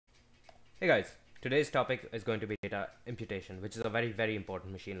Hey guys, today's topic is going to be data imputation, which is a very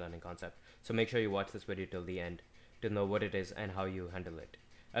important machine learning concept. So make sure you watch this video till the end to know what it is and how you handle it.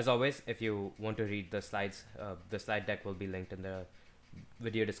 As always, if you want to read the slides, the slide deck will be linked in the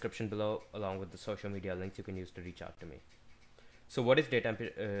video description below, along with the social media links you can use to reach out to me. So what is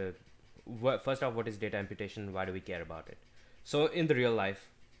first off, what is data imputation? Why do we care about it? So in the real life,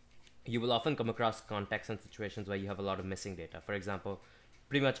 you will often come across contexts and situations where you have a lot of missing data. For example,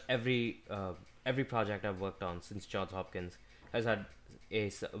 pretty much every project I've worked on since Johns Hopkins has had a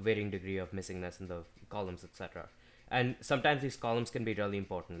varying degree of missingness in the columns, etc. And sometimes these columns can be really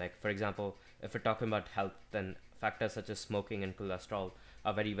important. Like for example, if we're talking about health, then factors such as smoking and cholesterol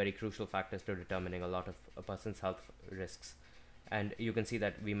are very crucial factors to determining a lot of a person's health risks. And you can see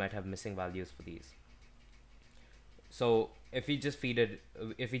that we might have missing values for these. So if we just feed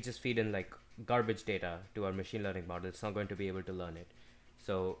in like garbage data to our machine learning model, it's not going to be able to learn it.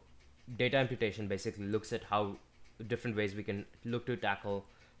 So data imputation basically looks at how different ways we can look to tackle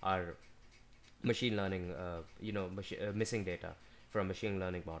our machine learning, missing data from machine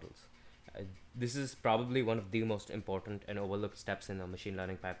learning models. This is probably one of the most important and overlooked steps in a machine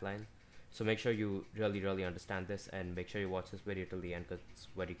learning pipeline. So make sure you really understand this and make sure you watch this video till the end because it's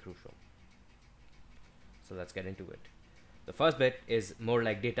very crucial. So let's get into it. The first bit is more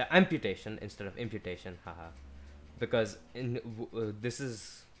like data amputation instead of imputation, haha. Because this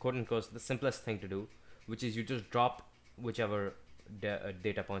is quote unquote the simplest thing to do, which is you just drop whichever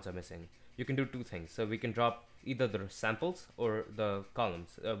data points are missing. You can do two things. So we can drop either the samples or the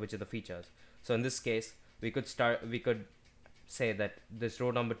columns, which are the features. So in this case, we could say that this row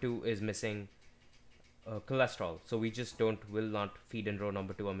number 2 is missing cholesterol. So we just will not feed in row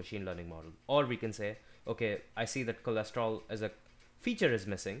number 2 a machine learning model. Or we can say, okay, I see that cholesterol as a feature is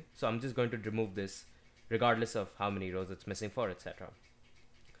missing, so I'm just going to remove this regardless of how many rows it's missing for, etc.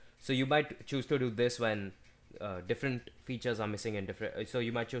 So you might choose to do this when different features are missing in different, so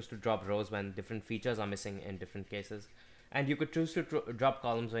you might choose to drop rows when different features are missing in different cases. And you could choose to drop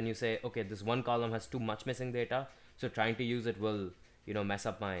columns when you say, okay, this one column has too much missing data, so trying to use it will, mess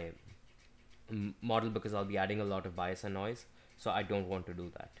up my model because I'll be adding a lot of bias and noise, so I don't want to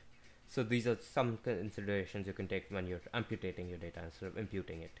do that. So these are some considerations you can take when you're amputating your data instead of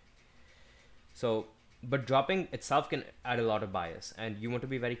imputing it. So, but dropping itself can add a lot of bias, and you want to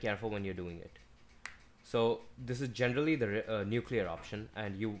be very careful when you're doing it. So this is generally the nuclear option,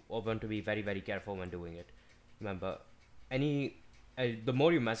 and you want to be very careful when doing it. Remember, the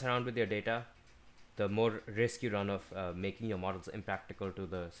more you mess around with your data, the more risk you run of making your models impractical to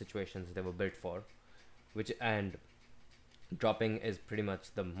the situations they were built for, and dropping is pretty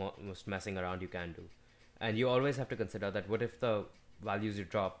much the most messing around you can do. And you always have to consider that what if the values you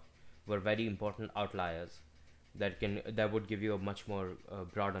drop were very important outliers that would give you a much more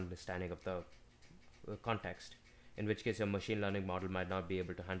broad understanding of the context, in which case your machine learning model might not be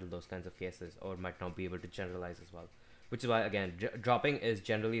able to handle those kinds of cases or might not be able to generalize as well, which is why again dropping is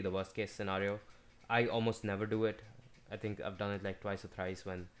generally the worst case scenario. I almost never do it. I think I've done it like twice or thrice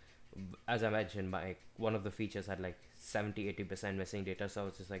when, as I mentioned, one of the features had like 70-80% missing data, so I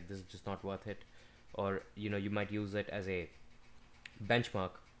was just like, this is just not worth it. Or you might use it as a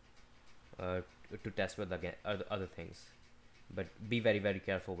benchmark to test with again other things, but be very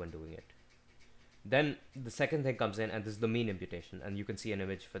careful when doing it. Then the second thing comes in, and this is the mean imputation, and you can see an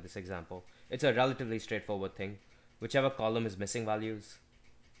image for this example. It's a relatively straightforward thing. Whichever column is missing values,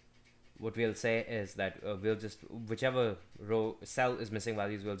 what we'll say is that whichever cell is missing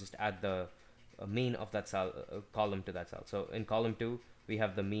values, we'll just add the mean of that cell column to that cell. So in column 2 we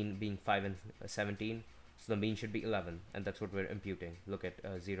have the mean being 5 and 17, so the mean should be 11, and that's what we're imputing. Look at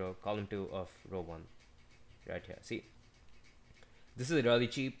 0 column 2 of row 1 right here. See, this is really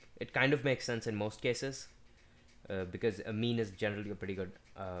cheap. It kind of makes sense in most cases because a mean is generally a pretty good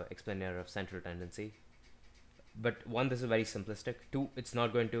explainer of central tendency. But one, this is very simplistic. Two, it's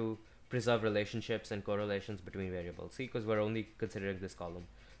not going to preserve relationships and correlations between variables. See, because we're only considering this column.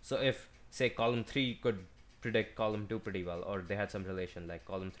 So if, say, column 3 could predict column 2 pretty well, or they had some relation, like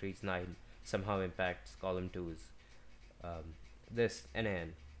column 3's 9 somehow impacts column 2's this NaN,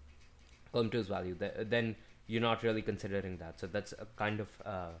 column 2's value, then you're not really considering that. So that's a kind of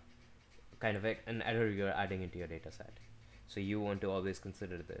an error you're adding into your data set. So you want to always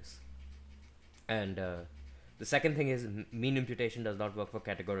consider this. And the second thing is mean imputation does not work for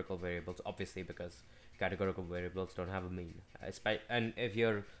categorical variables, obviously, because categorical variables don't have a mean. And if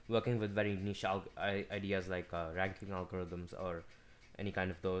you're working with very niche ideas like ranking algorithms or any kind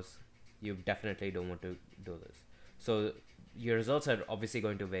of those, you definitely don't want to do this. So your results are obviously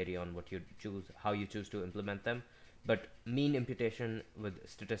going to vary on what you choose, how you choose to implement them. But mean imputation with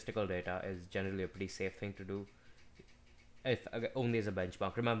statistical data is generally a pretty safe thing to do, if only as a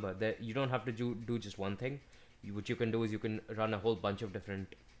benchmark. Remember that you don't have to do just one thing. What you can do is you can run a whole bunch of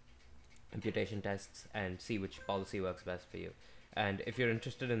different imputation tests and see which policy works best for you. And if you're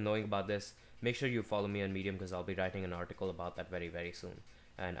interested in knowing about this, make sure you follow me on Medium, because I'll be writing an article about that very, very soon.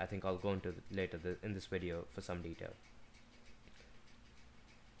 And I think I'll go into later in this video for some detail.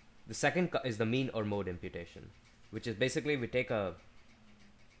 The second is the mean or mode imputation, which is basically we take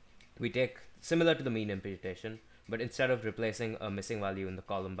similar to the mean imputation, but instead of replacing a missing value in the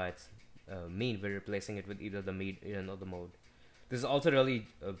column by its mean, we're replacing it with either the median or the mode. This is also really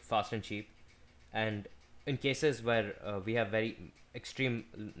fast and cheap, and in cases where we have very extreme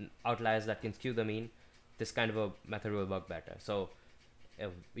outliers that can skew the mean, this kind of a method will work better. So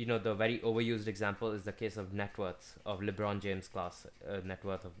the very overused example is the case of net worths of LeBron James class, net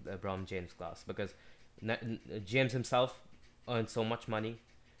worth of LeBron James class, because James himself earns so much money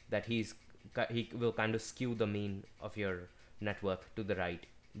that he will kind of skew the mean of your net worth to the right,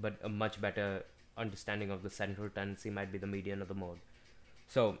 but a much better understanding of the central tendency might be the median or the mode.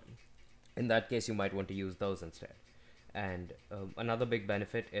 So in that case, you might want to use those instead. And another big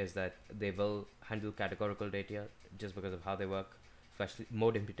benefit is that they will handle categorical data just because of how they work. Especially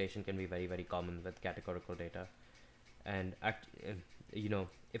mode imputation can be very, very common with categorical data. And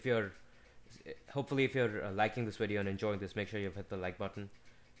if you're hopefully if you're liking this video and enjoying this, make sure you've hit the like button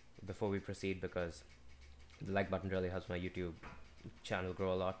before we proceed, because the like button really helps my YouTube channel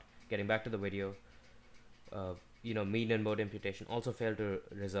grow a lot. Getting back to the video, mean and mode imputation also fail to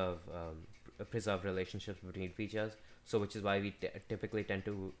preserve relationships between features. So which is why we typically tend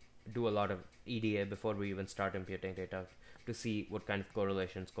to do a lot of EDA before we even start imputing data, to see what kind of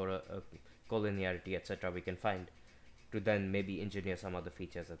correlations, collinearity, etc. we can find, to then maybe engineer some other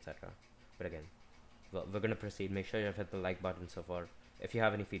features, etc. But again, well, we're going to proceed. Make sure you've hit the like button so far. If you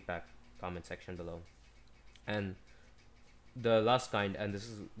have any feedback, comment section below. And the last kind, and this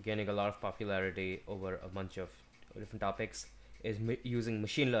is gaining a lot of popularity over a bunch of different topics, is using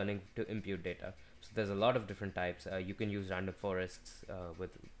machine learning to impute data. So there's a lot of different types. You can use random forests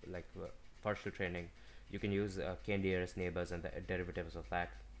with partial training. You can use k-nearest neighbors and the derivatives of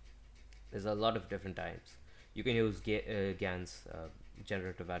that. There's a lot of different types. You can use GANs,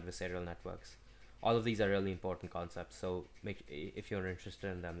 generative adversarial networks. All of these are really important concepts. So if you're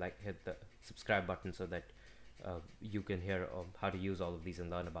interested in them, hit the subscribe button so that you can hear how to use all of these and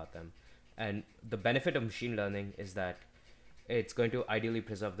learn about them. And the benefit of machine learning is that it's going to ideally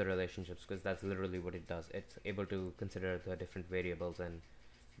preserve the relationships, because that's literally what it does. It's able to consider the different variables and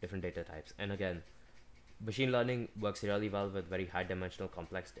different data types. And again, machine learning works really well with very high dimensional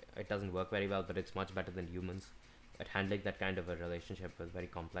complex. It doesn't work very well, but it's much better than humans at handling that kind of a relationship with very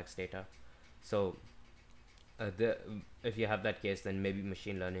complex data. So if you have that case, then maybe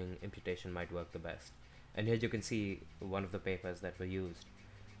machine learning imputation might work the best. And here you can see one of the papers that were used.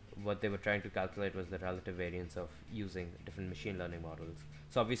 What they were trying to calculate was the relative variance of using different machine learning models.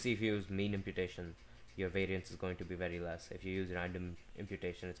 So obviously if you use mean imputation, your variance is going to be very less. If you use random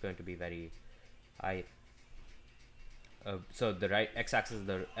imputation, it's going to be very high. So the right x-axis is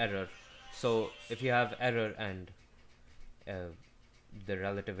the error. So if you have error and the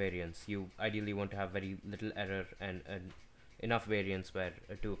relative variance, you ideally want to have very little error and enough variance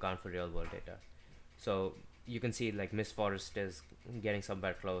to account for real world data. So you can see Miss Forest is getting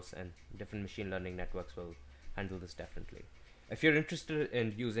somewhere close, and different machine learning networks will handle this differently. If you're interested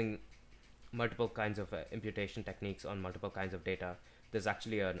in using multiple kinds of imputation techniques on multiple kinds of data, there's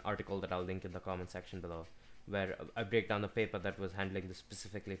actually an article that I'll link in the comment section below, where I break down a paper that was handling this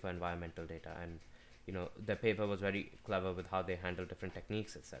specifically for environmental data. And the paper was very clever with how they handle different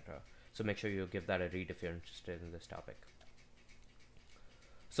techniques, etc. So make sure you give that a read if you're interested in this topic.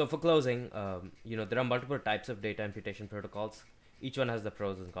 So for closing, there are multiple types of data imputation protocols. Each one has the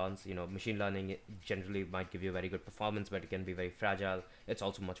pros and cons. Machine learning generally might give you very good performance, but it can be very fragile. It's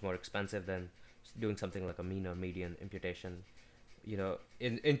also much more expensive than doing something like a mean or median imputation.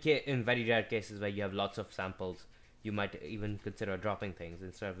 In very rare cases where you have lots of samples, you might even consider dropping things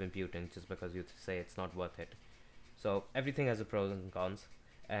instead of imputing, just because you say it's not worth it. So everything has a pros and cons.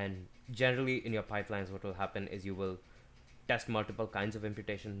 And generally in your pipelines, what will happen is you will test multiple kinds of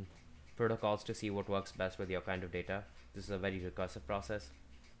imputation protocols to see what works best with your kind of data. This is a very recursive process,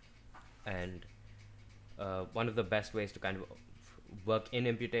 and one of the best ways to kind of work in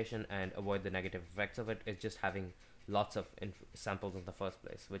imputation and avoid the negative effects of it is just having lots of samples in the first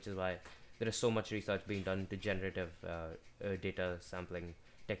place, which is why there is so much research being done into generative data sampling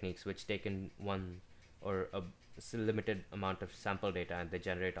techniques, which take in one or a limited amount of sample data and they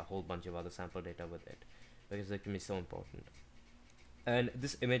generate a whole bunch of other sample data with it. because it can be so important. And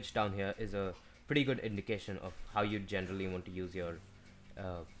this image down here is a pretty good indication of how you generally want to use your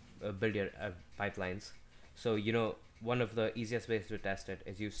build your pipelines. So one of the easiest ways to test it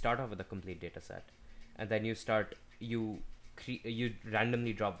is you start off with a complete data set, and then you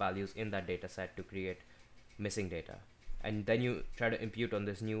randomly drop values in that data set to create missing data, and then you try to impute on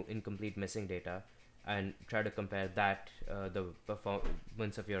this new incomplete missing data and try to compare that the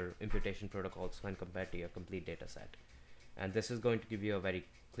performance of your imputation protocols when compared to your complete data set. And this is going to give you a very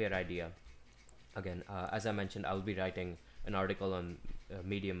clear idea. Again, as I mentioned, I'll be writing an article on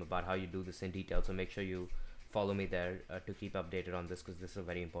Medium about how you do this in detail, so make sure you follow me there to keep updated on this, because this is a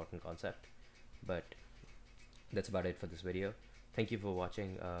very important concept. But that's about it for this video. Thank you for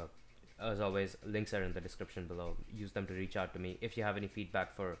watching. As always, links are in the description below. Use them to reach out to me. If you have any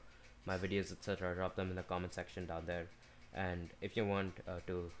feedback for my videos, etc., drop them in the comment section down there. And if you want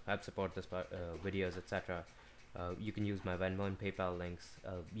to help support this videos, etc., you can use my Venmo and PayPal links.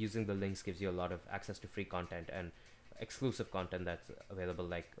 Using the links gives you a lot of access to free content and exclusive content that's available,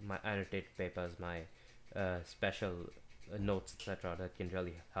 like my annotated papers, my special notes, etc., that can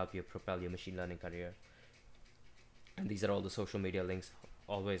really help you propel your machine learning career. And these are all the social media links,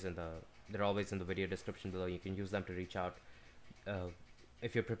 they're always in the video description below. You can use them to reach out.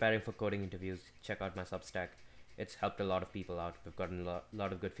 If you're preparing for coding interviews, check out my Substack. It's helped a lot of people out. We've gotten a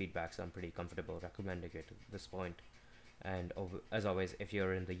lot of good feedback, so I'm pretty comfortable recommending it at this point. And as always, if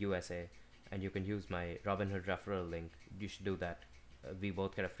you're in the USA and you can use my Robinhood referral link, you should do that. We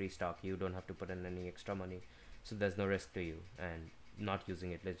both get a free stock. You don't have to put in any extra money, so there's no risk to you. And not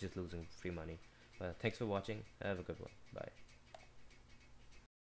using it, let's just losing free money. Thanks for watching. Have a good one. Bye.